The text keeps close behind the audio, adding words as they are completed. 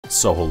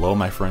So hello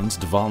my friends,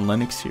 Devon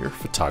Lennox here,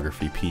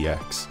 Photography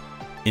PX.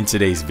 In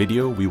today's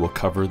video, we will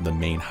cover the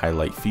main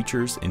highlight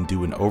features and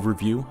do an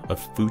overview of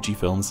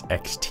Fujifilm's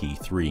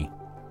X-T3.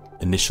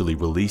 Initially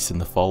released in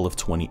the fall of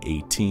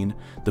 2018,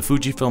 the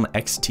Fujifilm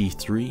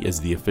X-T3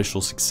 is the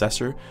official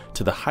successor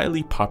to the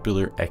highly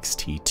popular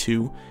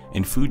X-T2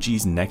 and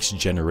Fuji's next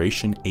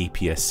generation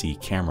APS-C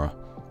camera.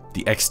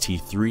 The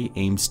X-T3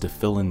 aims to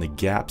fill in the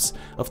gaps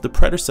of the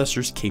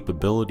predecessor's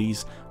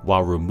capabilities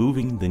while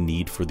removing the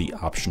need for the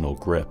optional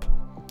grip.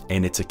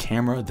 And it's a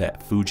camera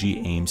that Fuji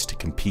aims to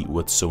compete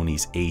with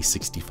Sony's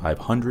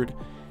A6500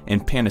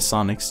 and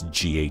Panasonic's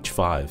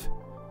GH5.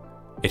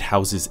 It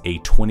houses a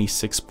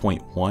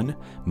 26.1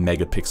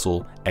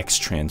 megapixel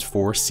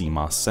X-Trans4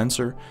 CMOS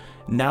sensor,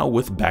 now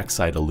with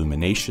backside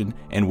illumination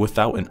and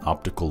without an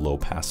optical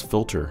low-pass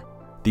filter.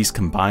 These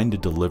combine to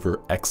deliver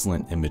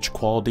excellent image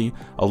quality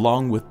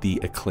along with the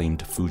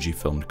acclaimed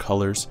Fujifilm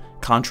colors,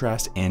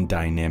 contrast, and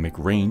dynamic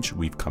range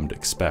we've come to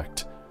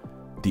expect.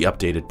 The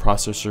updated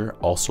processor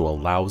also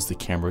allows the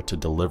camera to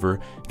deliver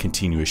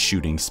continuous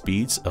shooting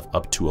speeds of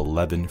up to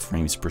 11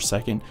 frames per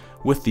second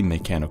with the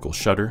mechanical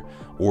shutter,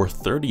 or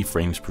 30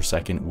 frames per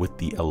second with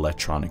the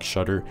electronic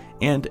shutter,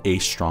 and a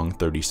strong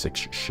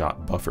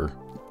 36-shot buffer.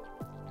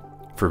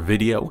 For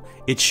video,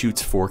 it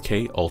shoots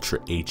 4K Ultra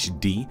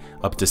HD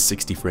up to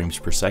 60 frames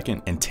per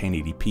second and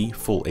 1080p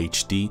Full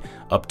HD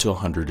up to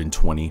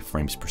 120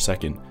 frames per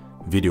second.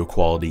 Video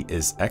quality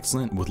is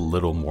excellent with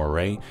little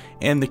moire,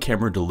 and the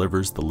camera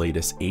delivers the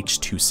latest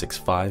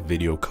H.265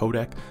 video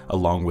codec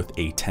along with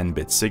a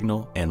 10-bit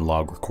signal and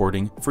log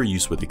recording for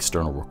use with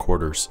external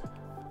recorders.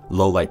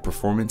 Low light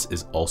performance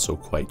is also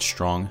quite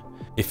strong.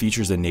 It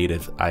features a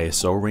native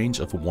ISO range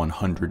of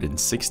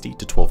 160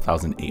 to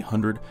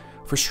 12,800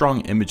 for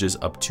strong images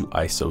up to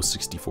ISO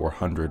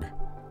 6400.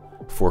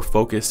 For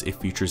focus, it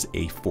features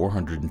a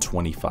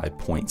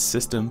 425-point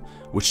system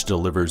which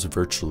delivers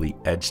virtually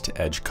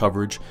edge-to-edge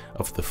coverage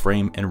of the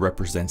frame and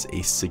represents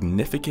a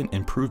significant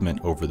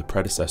improvement over the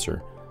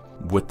predecessor.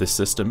 With the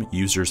system,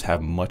 users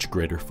have much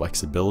greater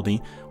flexibility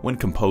when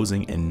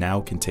composing and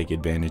now can take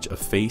advantage of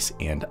face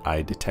and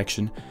eye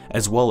detection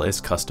as well as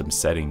custom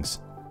settings.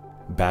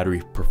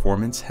 Battery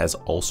performance has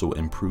also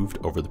improved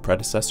over the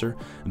predecessor,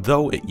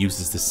 though it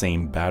uses the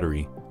same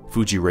battery.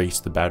 Fuji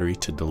raised the battery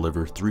to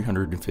deliver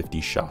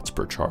 350 shots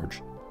per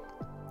charge.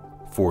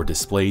 For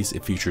displays,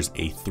 it features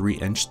a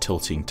 3-inch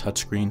tilting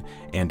touchscreen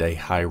and a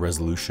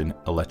high-resolution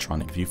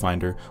electronic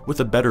viewfinder with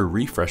a better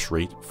refresh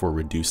rate for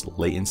reduced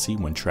latency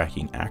when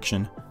tracking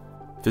action.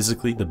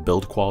 Physically, the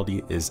build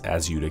quality is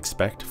as you'd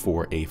expect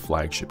for a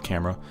flagship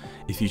camera.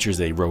 It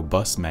features a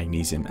robust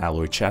magnesium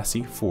alloy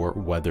chassis for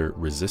weather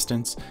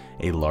resistance,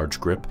 a large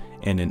grip,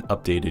 and an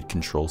updated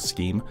control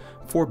scheme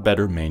for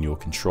better manual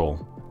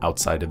control.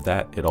 Outside of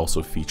that, it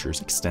also features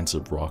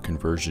extensive RAW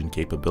conversion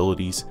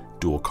capabilities,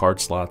 dual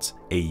card slots,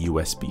 a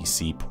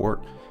USB-C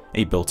port,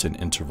 a built-in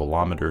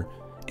intervalometer,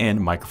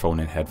 and microphone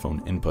and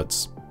headphone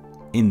inputs.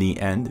 In the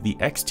end, the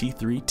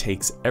X-T3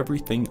 takes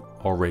everything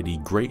already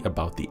great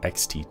about the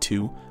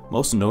X-T2,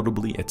 most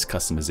notably its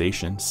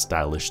customization,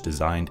 stylish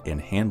design,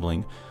 and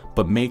handling,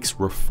 but makes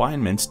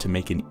refinements to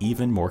make an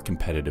even more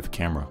competitive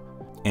camera.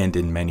 And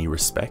in many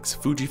respects,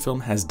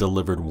 Fujifilm has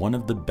delivered one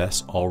of the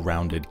best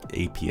all-rounded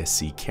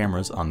APS-C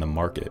cameras on the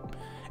market,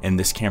 and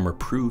this camera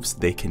proves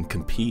they can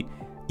compete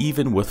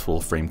even with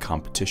full-frame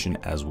competition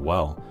as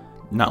well.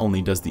 Not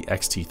only does the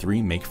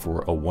X-T3 make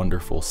for a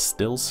wonderful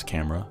stills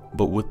camera,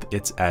 but with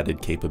its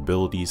added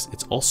capabilities,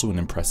 it's also an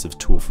impressive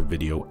tool for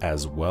video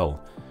as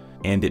well.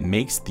 And it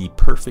makes the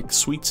perfect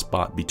sweet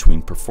spot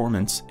between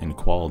performance and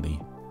quality.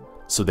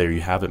 So there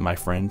you have it, my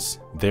friends.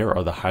 There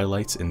are the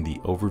highlights in the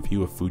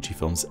overview of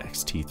Fujifilm's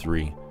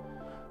X-T3.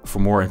 For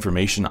more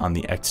information on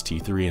the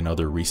X-T3 and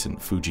other recent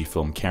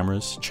Fujifilm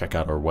cameras, check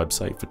out our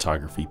website,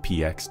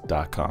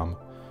 photographypx.com.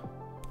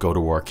 Go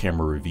to our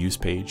camera reviews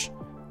page,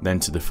 then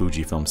to the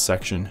Fujifilm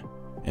section,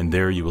 and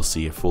there you will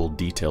see a full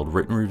detailed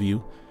written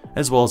review,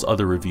 as well as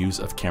other reviews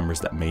of cameras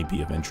that may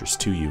be of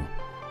interest to you.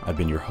 I've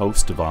been your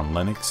host, Devon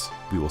Lennox.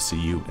 We will see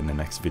you in the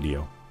next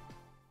video.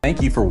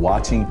 Thank you for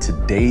watching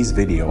today's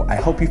video. I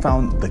hope you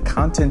found the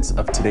contents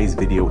of today's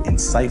video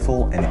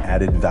insightful and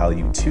added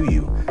value to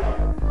you.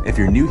 If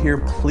you're new here,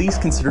 please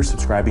consider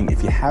subscribing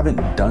if you haven't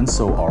done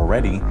so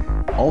already.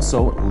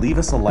 Also, leave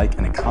us a like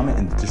and a comment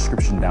in the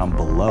description down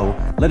below.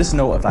 Let us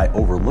know if I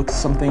overlooked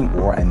something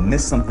or I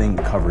missed something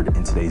covered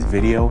in today's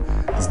video.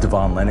 This is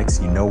Devon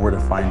Lennox. You know where to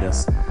find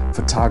us.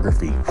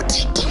 Photography.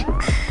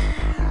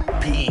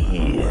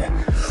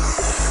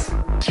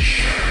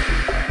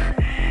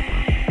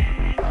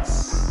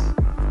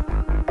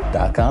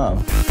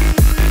 .com.